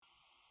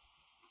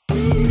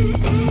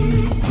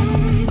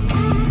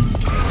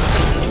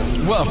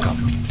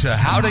Welcome to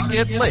How to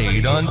Get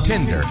Laid on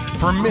Tinder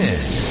for Men,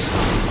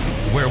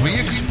 where we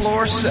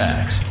explore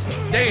sex,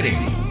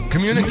 dating,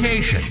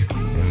 communication,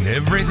 and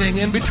everything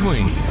in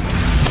between.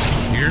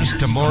 Here's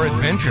to more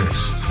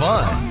adventures,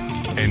 fun,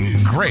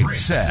 and great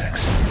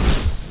sex.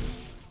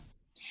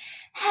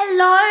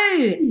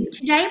 Hello!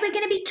 Today we're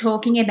going to be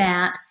talking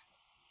about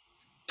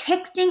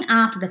texting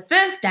after the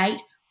first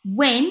date,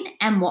 when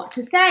and what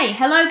to say.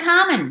 Hello,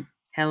 Carmen.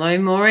 Hello,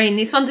 Maureen.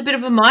 This one's a bit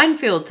of a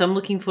minefield, so I'm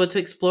looking forward to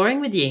exploring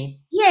with you.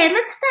 Yeah,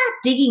 let's start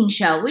digging,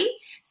 shall we?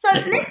 So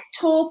let's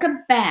talk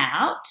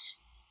about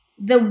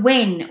the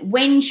when.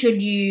 When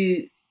should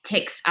you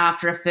text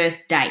after a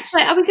first date?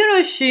 Wait, are we going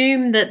to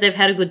assume that they've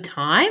had a good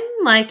time?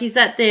 Like, is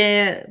that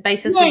the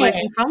basis we're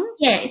working from?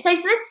 Yeah, so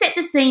let's set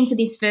the scene for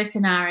this first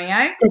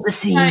scenario. Set the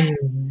scene.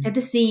 Set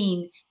the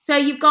scene. So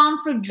you've gone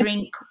for a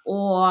drink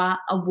or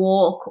a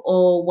walk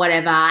or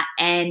whatever,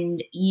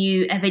 and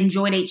you have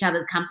enjoyed each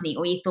other's company,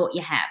 or you thought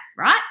you have,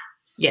 right?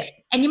 Yeah.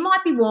 And you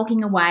might be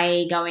walking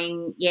away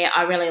going, yeah,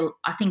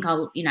 I think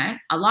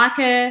I like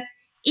her,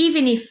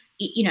 even if,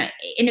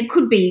 and it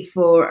could be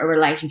for a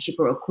relationship,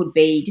 or it could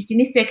be just in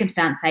this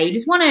circumstance, say you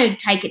just want to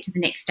take it to the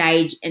next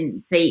stage and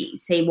see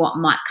what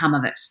might come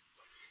of it.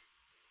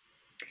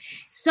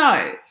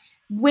 So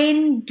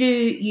when do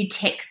you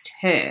text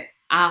her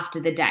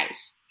after the date?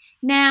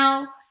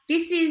 Now,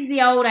 this is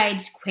the old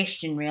age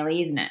question,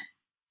 really, isn't it?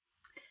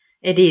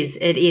 It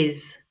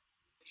is.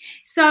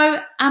 So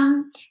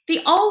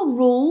the old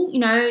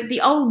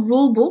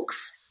rule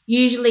books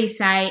usually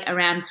say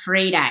around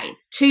 3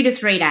 days, 2 to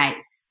 3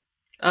 days.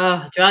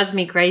 Oh, drives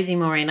me crazy,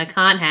 Maureen. I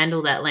can't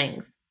handle that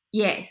length.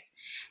 Yes.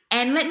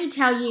 And let me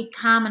tell you,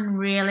 Carmen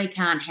really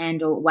can't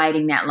handle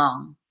waiting that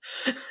long.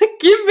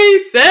 Give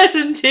me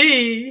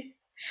certainty.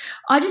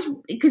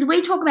 Because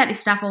we talk about this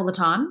stuff all the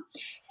time,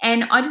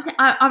 and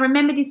I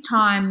remember this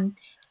time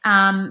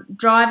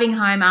driving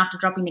home after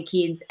dropping the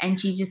kids, and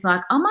she's just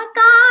like, oh my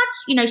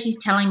God, she's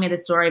telling me the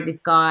story of this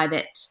guy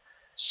that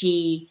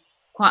she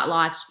quite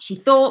liked, she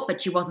thought, but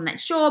she wasn't that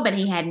sure, but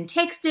he hadn't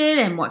texted,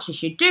 and what she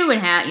should do,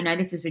 and how,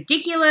 this was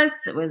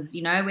ridiculous. It was,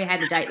 we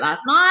had a date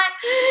last night.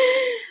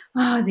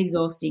 Oh, it was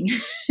exhausting.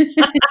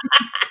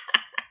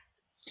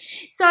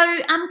 So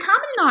Carmen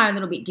and I are a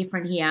little bit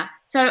different here.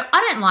 So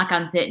I don't like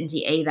uncertainty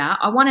either.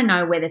 I want to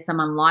know whether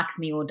someone likes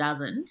me or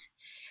doesn't,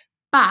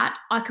 but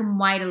I can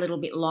wait a little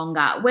bit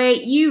longer, where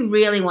you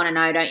really want to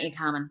know, don't you,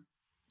 Carmen?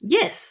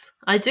 Yes,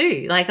 I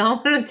do. Like, I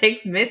want a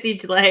text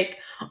message, like,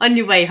 on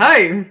your way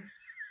home.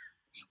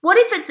 What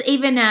if it's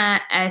even a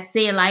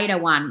see you later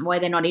one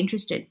where they're not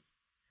interested?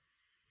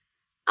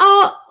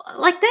 Oh,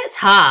 like, that's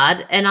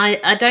hard, and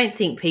I don't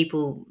think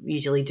people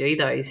usually do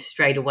those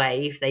straight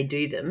away if they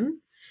do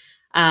them.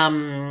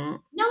 No,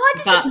 I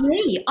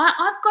disagree.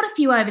 I've got a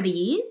few over the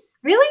years.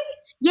 Really?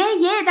 Yeah.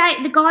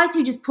 The guys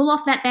who just pull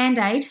off that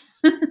Band-Aid.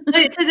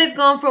 So they've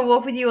gone for a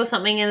walk with you or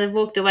something, and they've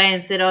walked away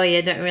and said, oh,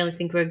 yeah, don't really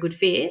think we're a good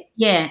fit?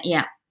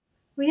 Yeah.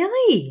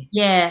 Really?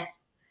 Yeah.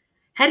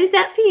 How did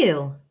that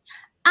feel?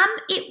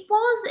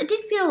 It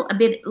did feel a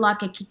bit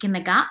like a kick in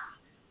the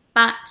guts,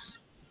 but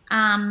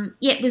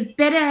it was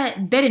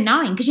better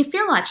knowing, because you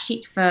feel like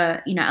shit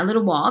for, a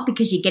little while,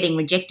 because you're getting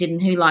rejected,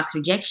 and who likes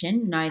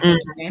rejection? No, thank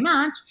you very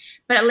much.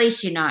 But at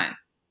least you know.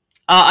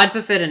 Oh, I'd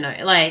prefer to know.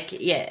 Like,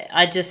 yeah,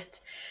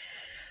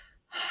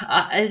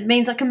 it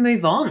means I can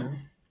move on.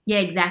 Yeah,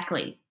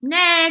 exactly.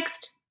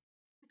 Next.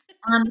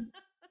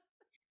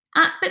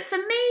 But for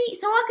me,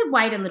 so I could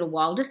wait a little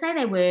while. Just say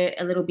they were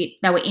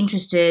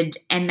interested,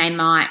 and they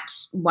might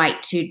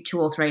wait 2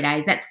 or 3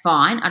 days. That's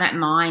fine. I don't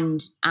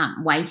mind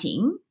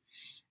waiting.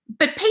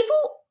 But people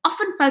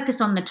often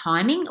focus on the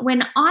timing,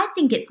 when I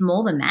think it's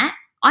more than that.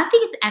 I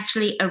think it's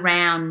actually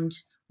around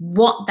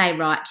what they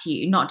write to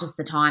you, not just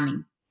the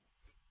timing.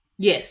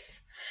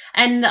 Yes.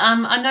 And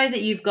I know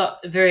that you've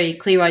got a very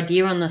clear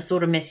idea on the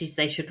sort of message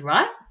they should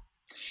write.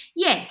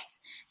 Yes.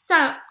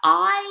 So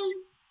I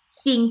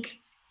think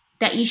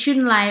that you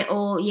shouldn't lay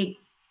all your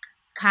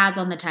cards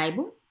on the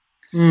table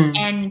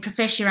and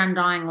profess your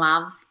undying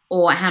love,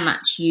 or how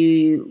much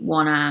you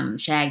want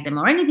to shag them,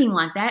 or anything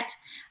like that.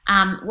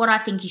 What I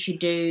think you should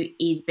do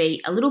is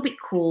be a little bit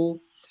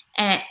cool.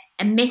 A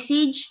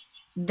message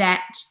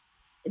that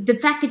the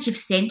fact that you've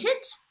sent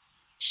it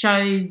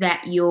shows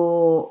that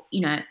you're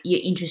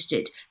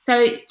interested.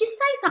 So just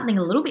say something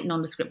a little bit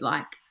nondescript,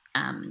 like,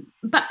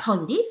 but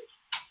positive.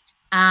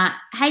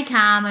 Hey,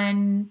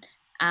 Carmen,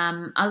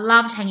 I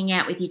loved hanging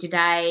out with you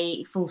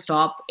today, full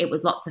stop. It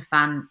was lots of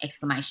fun, !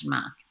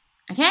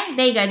 Okay,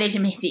 there you go. There's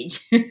your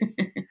message.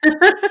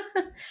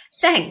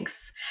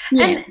 Thanks.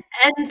 Yeah.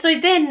 And so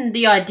then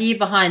the idea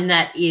behind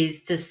that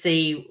is to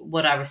see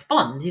what I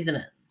respond, isn't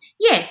it?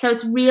 Yeah, so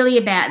it's really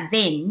about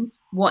then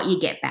what you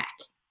get back.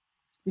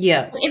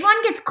 Yeah.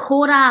 Everyone gets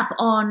caught up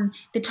on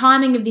the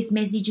timing of this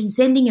message and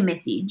sending a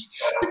message,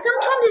 but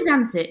sometimes there's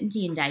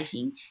uncertainty in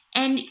dating,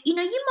 and you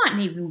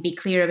mightn't even be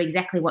clear of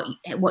exactly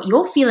what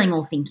you're feeling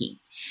or thinking.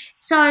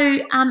 So,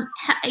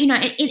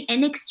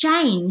 an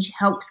exchange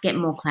helps get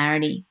more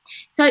clarity.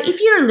 So,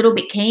 if you're a little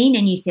bit keen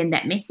and you send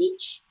that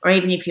message, or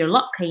even if you're a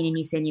lot keen and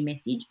you send your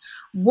message,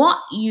 what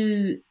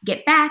you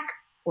get back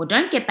or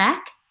don't get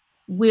back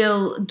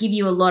will give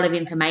you a lot of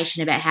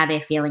information about how they're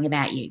feeling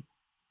about you.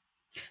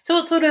 So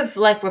what sort of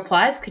like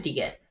replies could you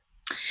get?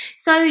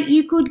 So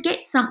you could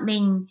get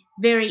something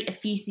very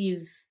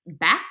effusive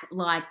back,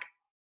 like,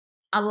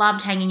 I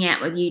loved hanging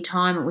out with you,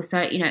 time. It was so,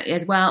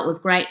 as well, it was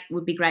great,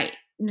 would be great.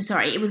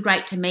 Sorry, it was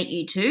great to meet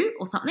you too,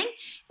 or something,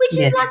 which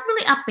is like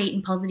really upbeat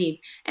and positive.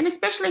 And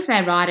especially if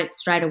they write it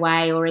straight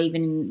away or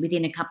even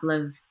within a couple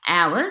of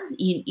hours,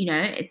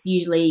 it's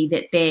usually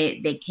that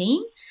they're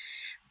keen.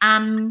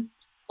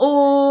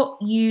 Or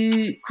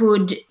you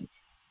could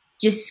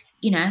just,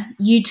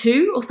 you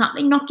two or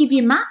something, not give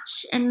you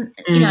much. And,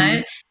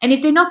 and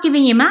if they're not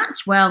giving you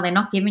much, well, they're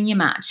not giving you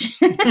much.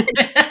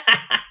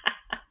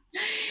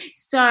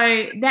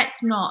 So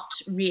that's not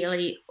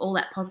really all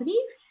that positive.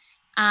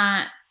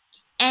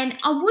 And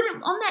I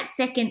wouldn't,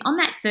 on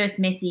that first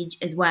message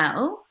as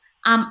well,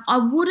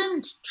 I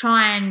wouldn't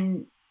try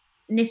and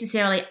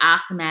necessarily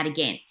ask them out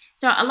again.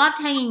 So I loved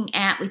hanging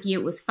out with you,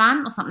 it was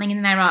fun or something,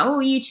 and then they write, oh,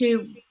 you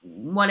two,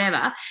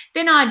 whatever.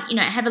 Then I'd,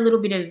 have a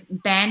little bit of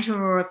banter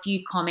or a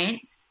few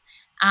comments.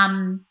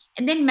 And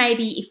then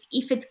maybe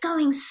if it's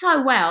going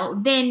so well,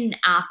 then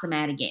ask them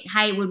out again.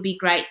 Hey, it would be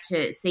great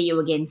to see you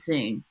again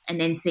soon,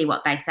 and then see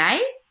what they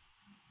say.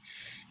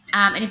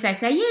 And if they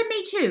say, yeah,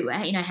 me too,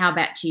 how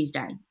about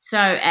Tuesday? So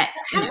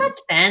how much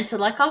banter?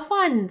 Like, I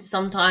find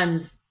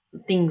sometimes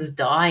things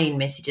die in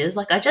messages.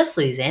 Like, I just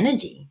lose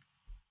energy.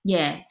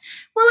 Yeah.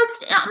 Well,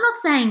 I'm not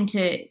saying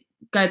to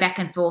go back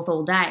and forth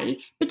all day,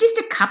 but just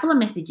a couple of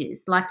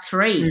messages, like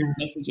 3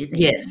 messages.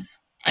 Even. Yes.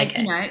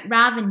 Okay.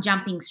 Rather than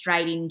jumping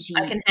straight into.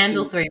 I can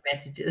handle 3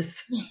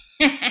 messages.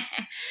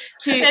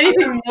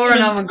 Anything more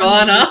and I'm a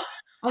goner.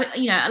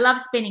 I love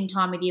spending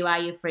time with you. Are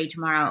you free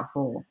tomorrow at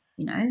 4?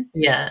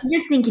 Yeah. I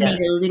just think you need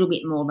a little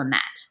bit more than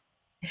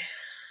that.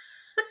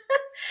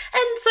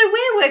 And so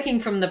we're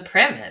working from the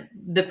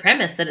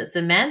premise that it's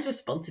the man's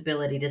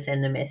responsibility to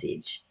send the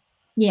message.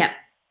 Yeah.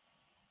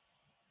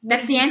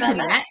 That's the answer to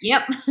that.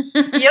 Yep.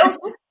 Yep.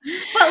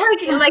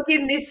 But like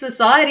in this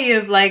society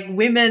of like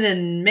women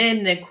and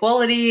men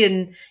equality,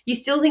 and you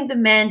still think the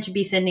man should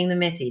be sending the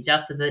message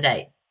after the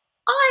date?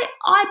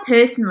 I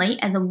personally,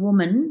 as a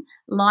woman,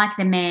 like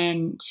the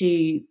man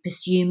to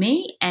pursue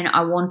me, and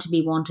I want to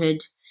be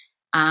wanted,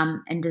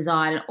 and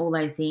desired, all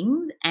those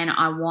things, and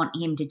I want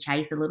him to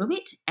chase a little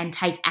bit and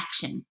take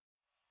action.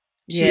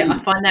 Yeah, I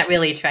find that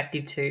really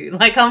attractive too.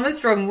 Like, I'm a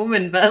strong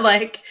woman, but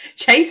like,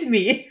 chase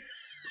me.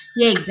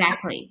 Yeah,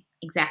 exactly.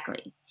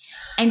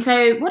 And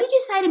so what did you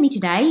say to me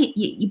today?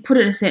 You put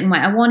it a certain way.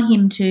 I want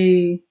him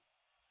to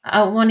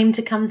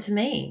come to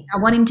me. I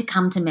want him to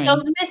come to me. I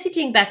was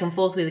messaging back and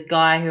forth with a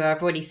guy who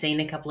I've already seen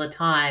a couple of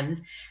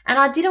times, and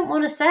I didn't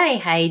want to say,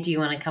 hey, do you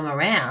want to come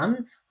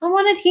around? I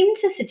wanted him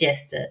to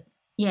suggest it.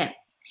 Yeah.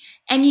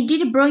 And you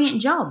did a brilliant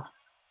job.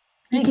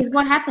 Thanks. Because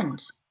what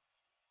happened?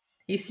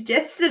 He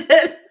suggested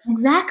it.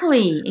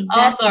 Exactly.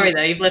 Oh, sorry,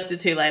 though. You've left it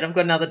too late. I've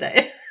got another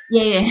day.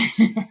 Yeah.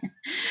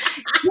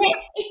 Yeah,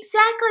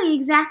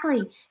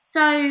 exactly.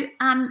 So,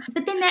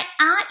 but then there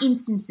are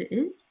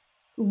instances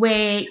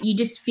where you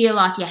just feel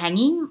like you're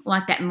hanging,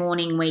 like that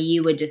morning where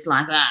you were just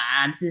like,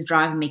 this is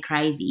driving me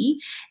crazy.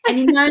 And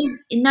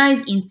in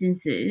those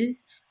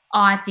instances,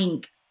 I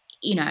think,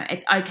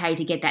 it's okay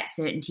to get that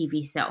certainty for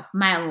yourself,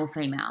 male or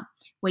female,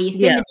 where you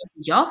send the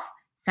message off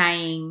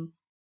saying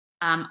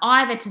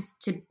either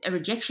to a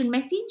rejection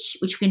message,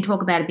 which we can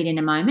talk about a bit in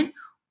a moment,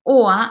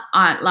 or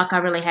I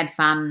really had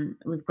fun.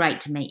 It was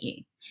great to meet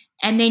you.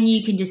 And then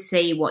you can just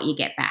see what you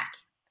get back.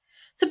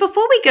 So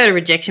before we go to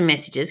rejection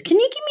messages, can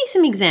you give me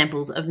some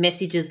examples of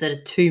messages that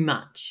are too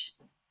much?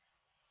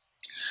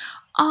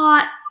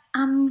 I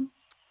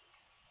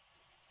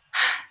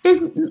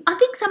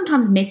think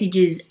sometimes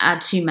messages are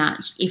too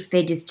much if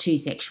they're just too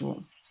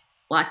sexual.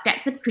 Like,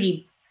 that's a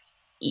pretty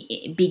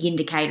big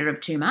indicator of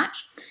too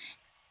much.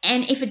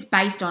 And if it's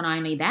based on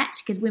only that,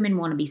 because women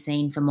want to be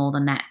seen for more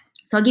than that.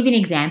 So I'll give you an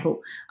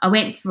example. I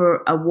went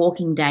for a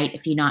walking date a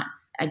few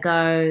nights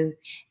ago,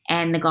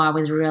 and the guy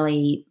was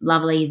really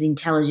lovely. He's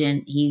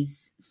intelligent.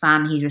 He's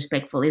fun. He's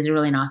respectful. He's a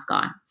really nice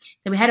guy.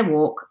 So we had a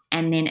walk,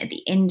 and then at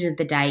the end of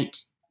the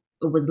date,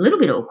 it was a little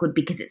bit awkward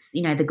because it's,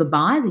 the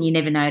goodbyes, and you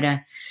never know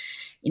to,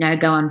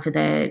 go on for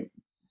the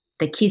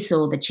kiss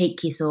or the cheek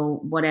kiss or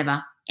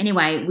whatever.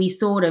 Anyway,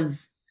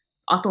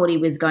 I thought he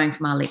was going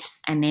for my lips,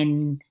 and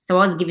then so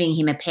I was giving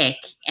him a peck,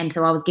 and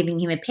so I was giving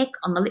him a peck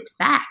on the lips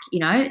back,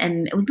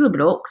 and it was a little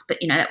bit awkward, but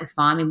that was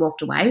fine. We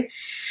walked away,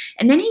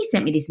 and then he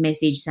sent me this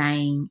message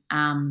saying,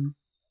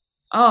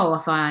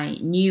 if I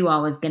knew I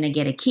was going to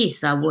get a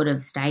kiss, I would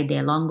have stayed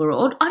there longer,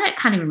 or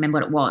can't even remember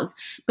what it was,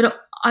 but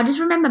I just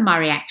remember my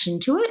reaction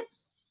to it.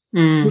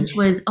 which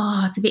was,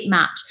 it's a bit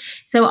much.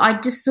 So I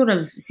just sort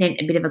of sent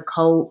a bit of a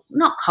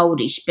not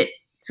coldish, but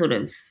sort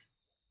of,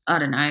 I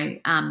don't know,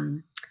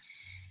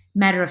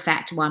 matter of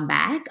fact one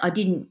back. I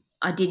didn't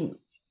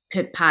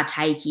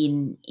partake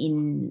in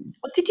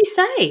What did you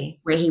say?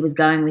 where he was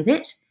going with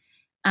it.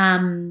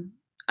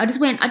 I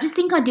just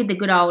think I did the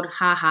good old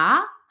ha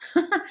ha.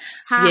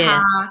 Ha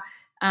Yeah.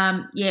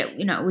 ha.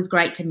 It was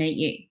great to meet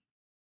you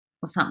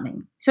or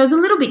something. So it was a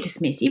little bit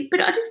dismissive,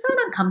 but I just felt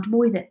uncomfortable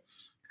with it.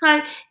 So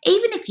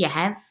even if you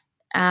have,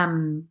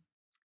 even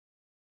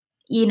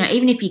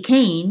if you're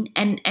keen,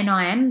 and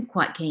I am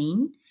quite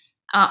keen,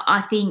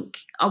 I think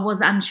I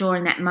was unsure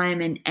in that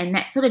moment, and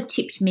that sort of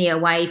tipped me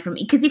away from,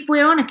 because if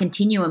we're on a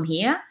continuum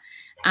here,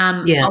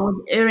 I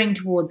was erring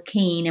towards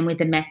keen, and with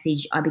the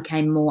message I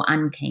became more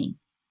unkeen.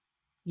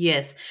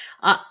 Yes.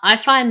 I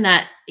find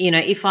that,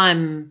 if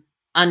I'm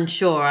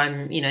unsure,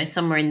 I'm,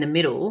 somewhere in the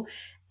middle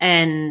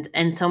and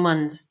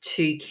someone's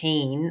too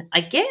keen,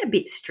 I get a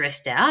bit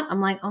stressed out. I'm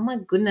like, oh my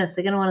goodness,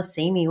 they're going to want to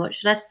see me. What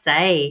should I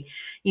say?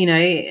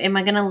 Am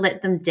I going to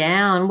let them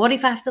down? What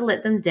if I have to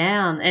let them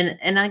down?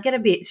 And I get a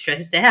bit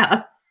stressed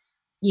out.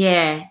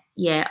 Yeah.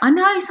 I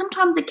know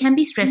sometimes it can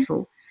be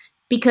stressful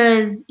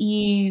because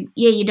you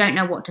don't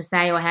know what to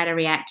say or how to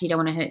react. You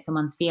don't want to hurt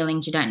someone's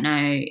feelings. You don't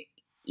know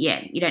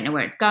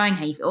where it's going,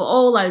 how you feel,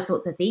 all those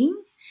sorts of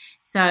things.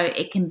 So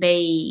it can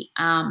be,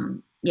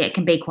 it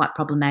can be quite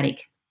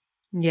problematic.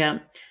 Yeah.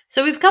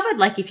 So we've covered,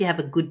 like, if you have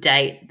a good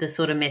date, the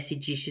sort of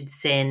message you should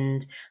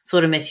send,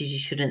 sort of message you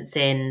shouldn't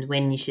send,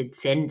 when you should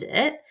send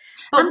it.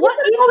 But just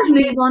before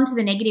we move on to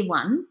the negative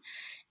ones,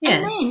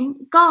 and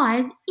then,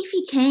 guys, if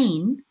you're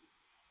keen,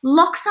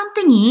 lock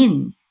something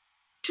in.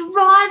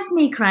 Drives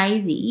me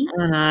crazy.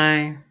 I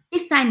know.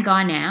 This same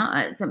guy now,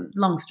 it's a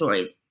long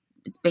story.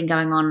 It's been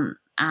going on.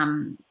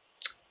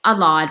 I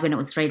lied when it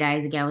was 3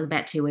 days ago. It was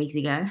about 2 weeks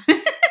ago.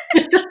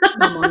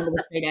 My mind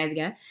was 3 days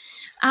ago.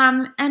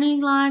 And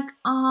he's like,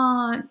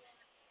 oh,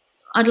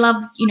 I'd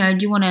love, do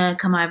you want to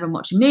come over and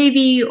watch a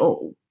movie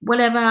or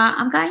whatever?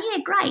 I'm going, yeah,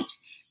 great.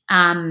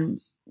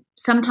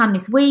 Sometime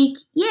this week,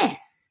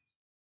 yes.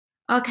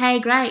 Okay,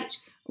 great.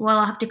 Well,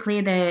 I have to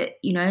clear the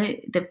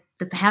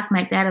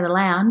housemates out of the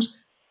lounge.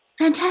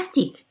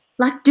 Fantastic.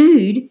 Like,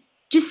 dude,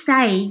 just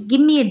say,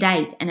 give me a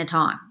date and a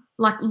time.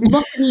 Like,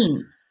 lock it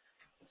in.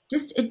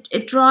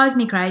 It drives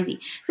me crazy.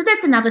 So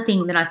that's another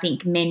thing that I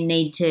think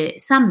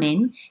some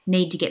men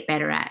need to get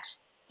better at,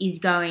 is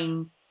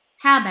going,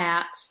 how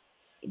about,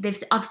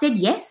 I've said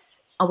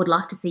yes, I would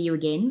like to see you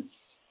again.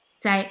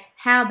 Say,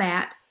 how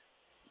about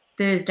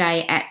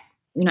Thursday at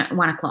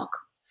 1:00?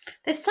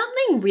 There's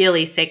something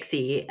really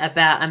sexy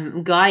about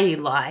a guy you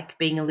like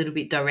being a little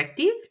bit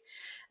directive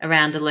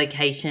around a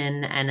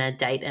location and a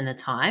date and a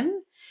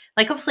time.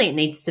 Like, obviously it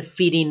needs to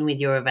fit in with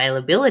your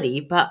availability,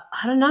 but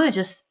I don't know, it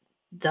just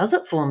does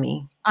it for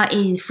me. It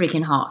is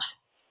freaking hot.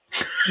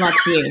 Like,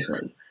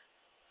 seriously.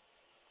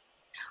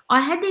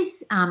 I had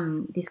this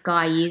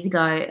guy years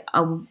ago.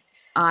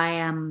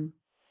 I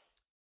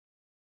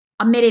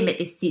met him at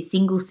this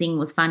singles thing,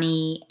 was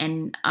funny,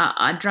 and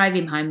I drove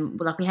him home.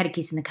 Like, we had a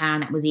kiss in the car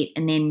and that was it.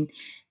 And then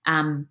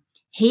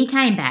he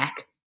came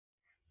back,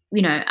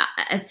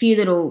 a few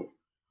little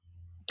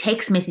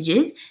text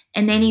messages,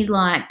 and then he's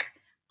like,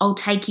 I'll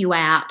take you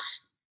out.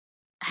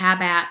 How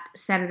about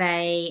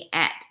Saturday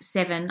at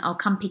 7? I'll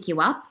come pick you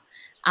up,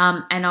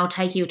 and I'll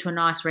take you to a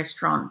nice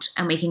restaurant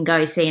and we can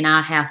go see an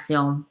art house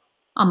film.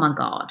 Oh, my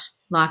God.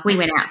 Like, we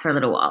went out for a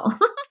little while.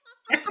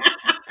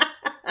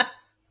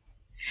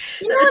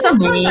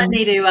 Sometimes I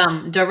need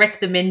to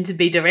direct the men to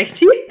be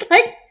directive.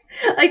 Like,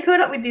 I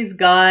caught up with this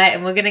guy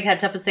and we're going to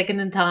catch up a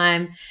second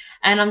time,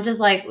 and I'm just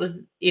like,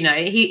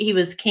 he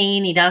was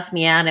keen. He'd asked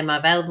me out. Am I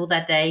available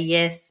that day?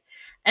 Yes.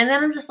 And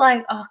then I'm just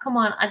like, oh, come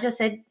on. I just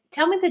said,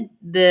 tell me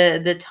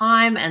the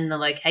time and the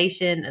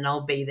location and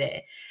I'll be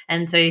there.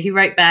 And so he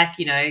wrote back,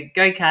 go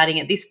karting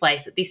at this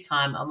place at this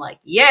time. I'm like,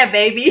 yeah,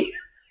 baby.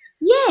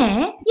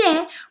 Yeah.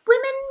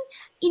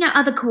 Women,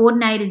 are the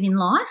coordinators in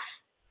life.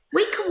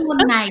 We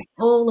coordinate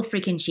all the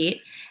freaking shit.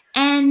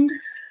 And,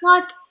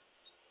 like,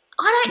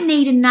 I don't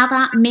need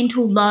another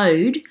mental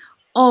load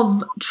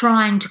of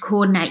trying to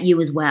coordinate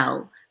you as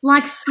well.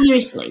 Like,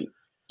 seriously,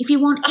 if you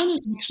want any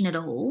action at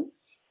all,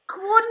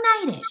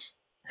 coordinate it.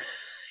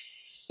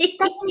 They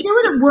can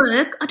do it at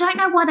work. I don't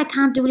know why they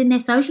can't do it in their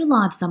social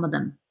lives, some of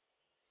them.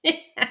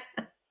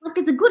 Like,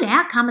 there's a good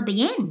outcome at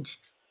the end.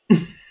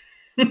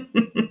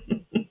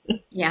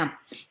 Yeah.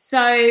 So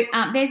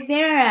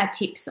there are our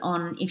tips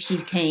on if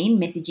she's keen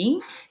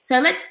messaging. So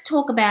let's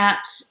talk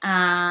about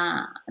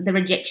the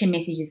rejection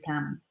messages,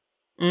 Carmen.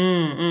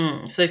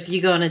 So if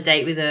you go on a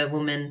date with a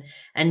woman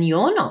and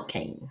you're not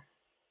keen,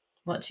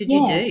 what should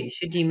you do?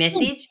 Should you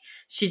message?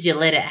 Should you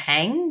let it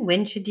hang?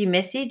 When should you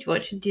message?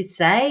 What should you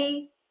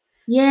say?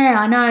 Yeah,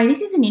 I know.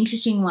 This is an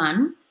interesting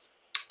one.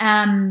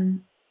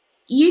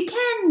 You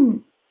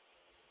can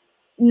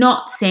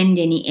not send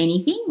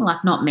anything,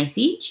 like not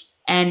message,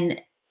 and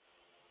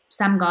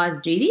some guys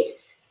do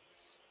this.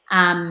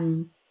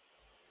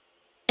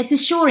 It's a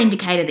sure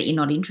indicator that you're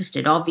not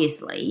interested,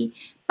 obviously,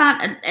 But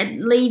it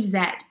leaves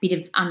that bit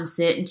of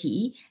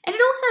uncertainty, and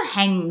it also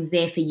hangs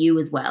there for you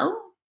as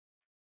well.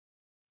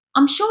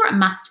 I'm sure it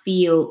must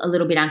feel a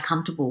little bit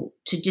uncomfortable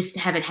to just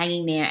have it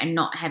hanging there and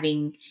not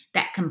having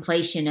that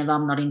completion of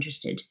I'm not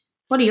interested.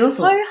 What are your thoughts?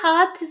 So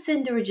hard to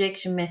send a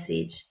rejection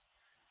message.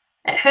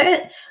 It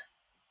hurts.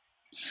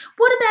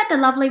 What about the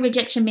lovely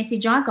rejection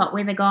message I got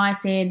where the guy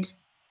said,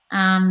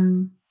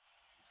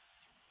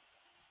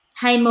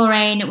 hey,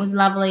 Maureen, it was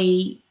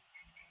lovely,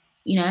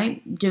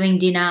 doing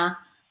dinner.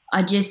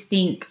 I just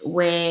think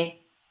we're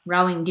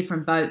rowing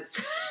different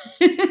boats.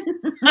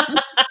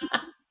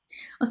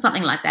 Or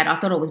something like that. I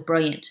thought it was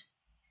brilliant.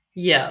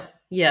 Yeah.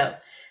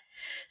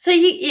 So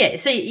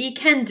you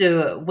can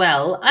do it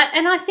well.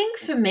 And I think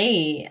for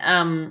me,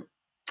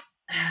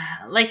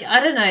 like, I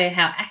don't know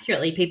how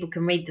accurately people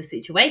can read the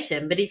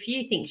situation, but if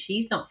you think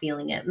she's not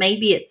feeling it,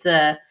 maybe it's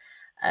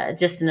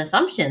just an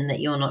assumption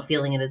that you're not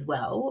feeling it as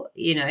well,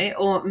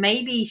 or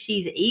maybe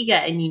she's eager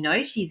and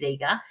she's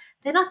eager.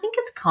 Then I think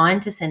it's kind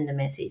to send a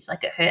message.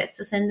 Like, it hurts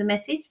to send a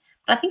message,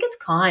 but I think it's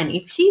kind.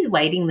 If she's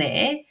waiting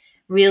there,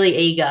 really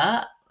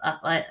eager,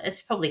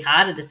 it's probably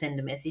harder to send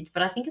a message,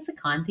 but I think it's a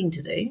kind thing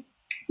to do.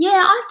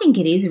 Yeah, I think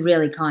it is a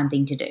really kind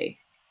thing to do.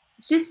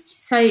 It's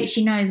just so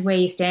she knows where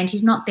you stand.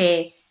 She's not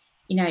there,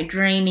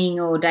 dreaming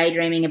or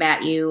daydreaming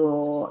about you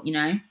or,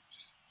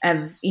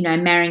 of,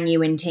 marrying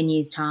you in 10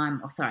 years' time,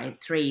 or 3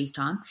 years'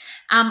 time.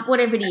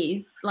 Whatever it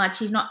is, like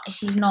she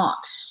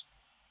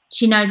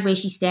knows where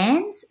she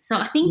stands. So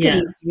I think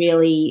it is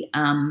really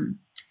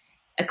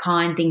a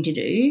kind thing to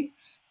do.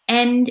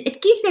 And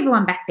it gives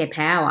everyone back their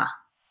power,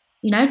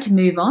 to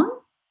move on.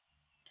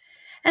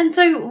 And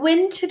so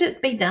when should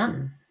it be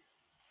done?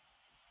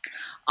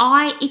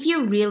 If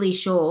you're really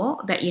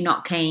sure that you're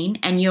not keen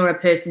and you're a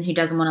person who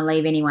doesn't want to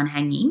leave anyone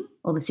hanging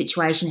or the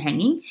situation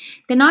hanging,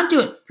 then I'd do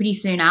it pretty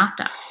soon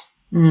after.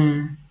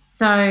 Mm.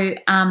 So,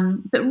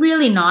 but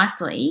really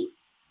nicely,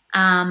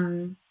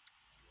 hey,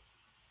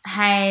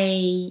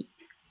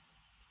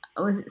 it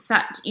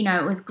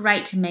was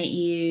great to meet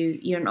you.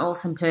 You're an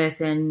awesome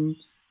person.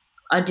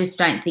 I just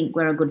don't think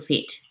we're a good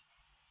fit.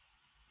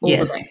 All the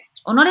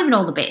best. Or not even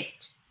all the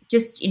best.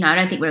 Just, I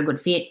don't think we're a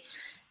good fit.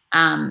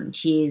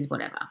 Cheers,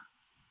 whatever.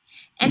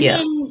 And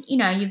then,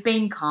 you've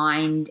been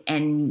kind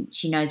and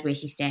she knows where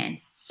she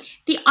stands.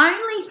 The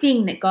only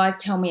thing that guys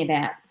tell me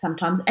about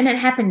sometimes, and it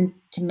happens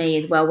to me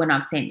as well when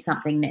I've sent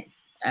something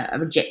that's a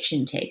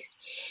rejection text,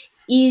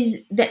 is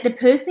that the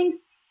person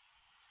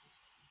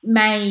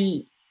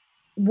may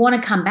want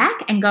to come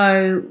back and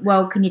go,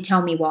 well, can you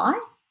tell me why?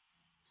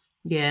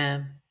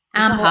 Yeah.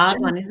 It's a hard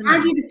one, isn't it?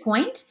 Argue the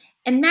point.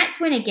 And that's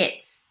when it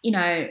gets,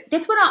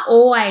 that's when I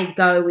always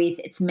go with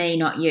it's me,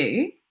 not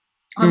you.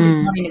 I'm just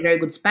not in a very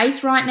good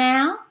space right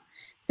now.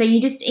 So you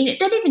just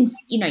don't even,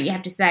 you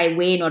have to say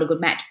we're not a good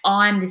match.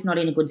 I'm just not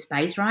in a good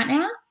space right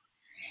now.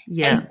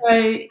 Yeah. And so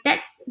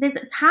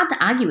it's hard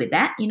to argue with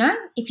that,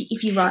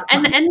 if you write.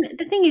 And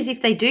the thing is,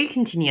 if they do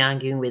continue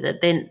arguing with it,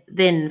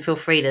 then feel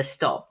free to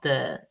stop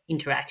the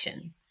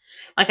interaction.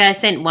 Like, I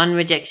sent one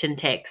rejection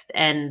text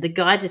and the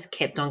guy just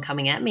kept on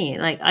coming at me.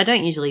 Like, I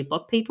don't usually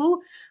block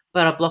people,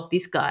 but I blocked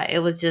this guy. It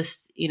was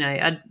just,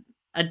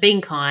 I'd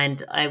been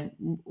kind. I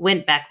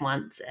went back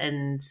once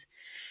and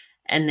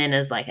then it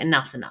was like,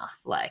 enough's enough.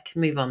 Like,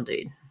 move on,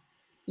 dude.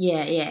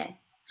 Yeah.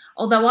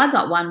 Although I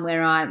got one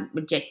where I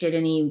rejected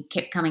and he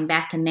kept coming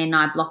back and then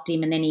I blocked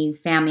him and then he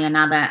found me on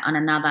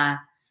another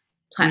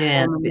platform.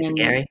 Yeah, it's a bit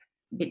scary.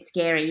 A bit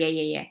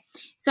scary, yeah.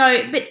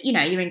 So, but,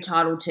 you're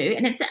entitled to,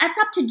 and it's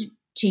up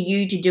to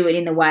you to do it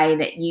in the way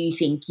that you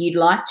think you'd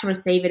like to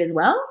receive it as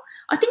well.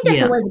 I think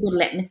that's always a good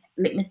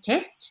litmus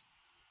test.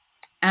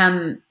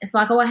 It's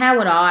like, how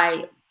would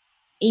I,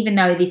 even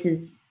though this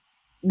is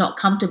not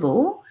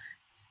comfortable,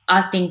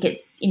 I think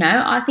it's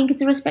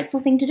a respectful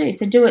thing to do.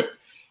 So do it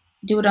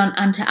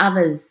unto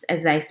others,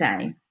 as they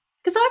say.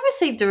 Because I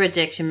received a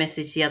rejection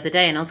message the other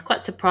day and I was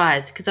quite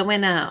surprised because I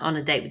went on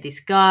a date with this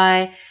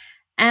guy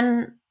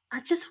and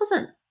I just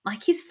wasn't,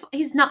 like, he's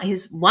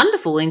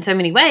wonderful in so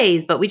many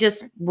ways, but we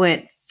just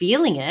weren't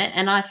feeling it.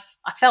 And I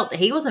felt that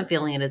he wasn't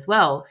feeling it as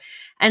well.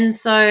 And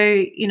so,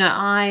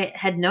 I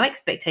had no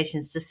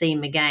expectations to see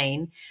him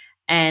again.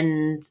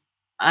 And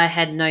I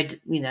had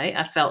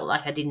I felt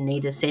like I didn't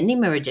need to send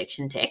him a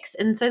rejection text.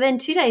 And so then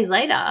 2 days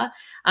later,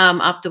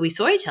 after we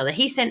saw each other,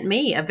 he sent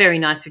me a very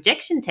nice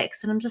rejection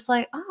text. And I'm just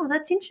like, oh,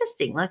 that's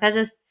interesting. Like, I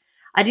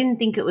didn't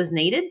think it was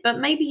needed, but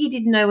maybe he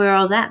didn't know where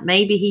I was at.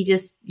 Maybe he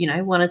just,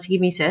 wanted to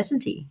give me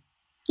certainty.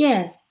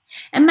 Yeah.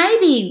 And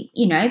maybe,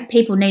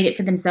 people need it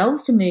for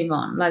themselves to move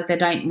on. Like, they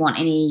don't want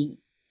any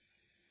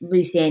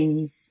loose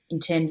ends in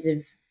terms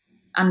of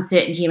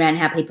uncertainty around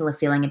how people are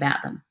feeling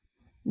about them.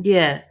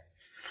 Yeah.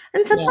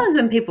 And sometimes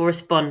when people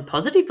respond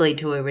positively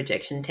to a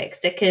rejection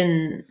text, it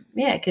can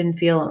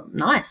feel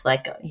nice.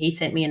 Like, he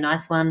sent me a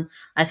nice one,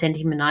 I sent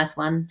him a nice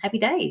one. Happy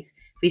days.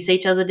 If we see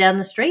each other down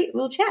the street,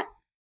 we'll chat.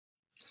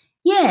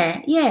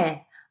 Yeah.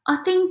 I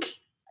think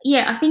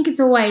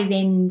it's always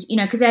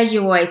because as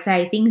you always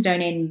say, things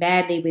don't end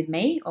badly with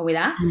me or with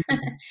us.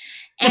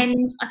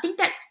 And I think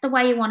that's the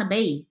way you want to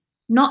be.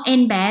 not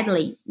end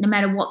badly, no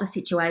matter what the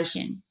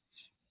situation,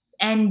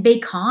 and be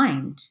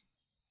kind.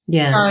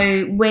 Yeah.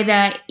 So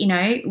whether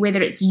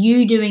it's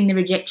you doing the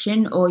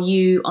rejection or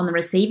you on the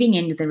receiving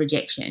end of the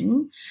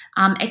rejection,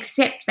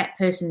 accept that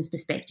person's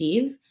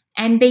perspective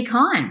and be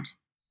kind.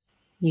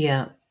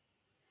 Yeah.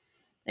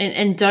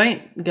 And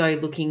don't go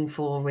looking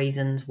for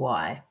reasons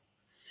why.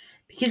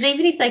 Because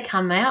even if they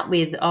come out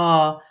with,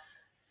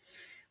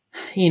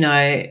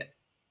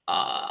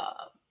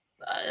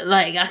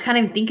 like I can't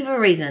even think of a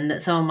reason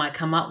that someone might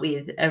come up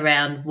with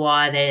around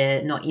why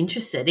they're not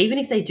interested. Even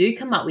if they do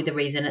come up with a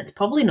reason, it's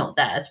probably not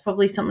that. It's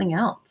probably something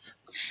else.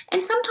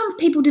 And sometimes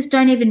people just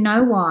don't even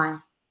know why.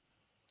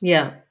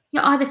 Yeah.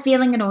 You're either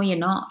feeling it or you're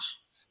not.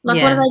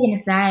 Like, what are they going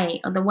to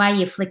say? Oh, the way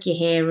you flick your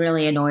hair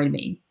really annoyed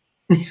me.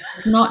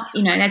 It's not,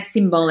 that's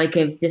symbolic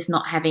of just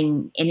not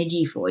having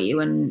energy for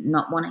you and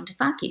not wanting to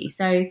fuck you.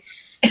 So, you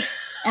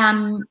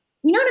know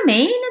what I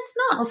mean? It's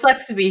not. Well,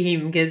 sucks to be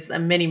him because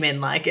many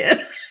men like it.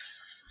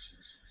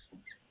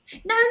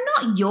 No,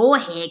 not your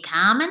hair,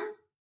 Carmen.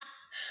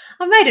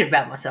 I made it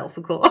about myself,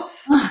 of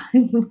course. That's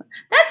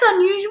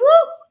unusual.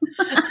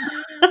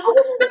 I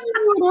wasn't thinking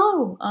you at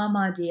all. Oh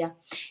my dear.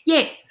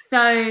 Yes. So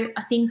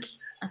I think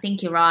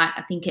you're right.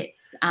 I think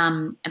it's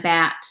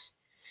about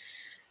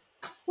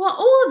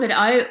all of it.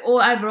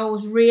 Overall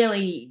was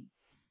really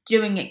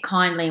doing it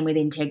kindly and with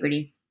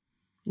integrity.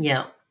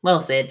 Yeah. Well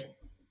said.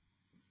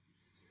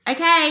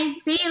 Okay.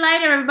 See you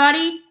later,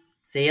 everybody.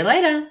 See you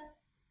later.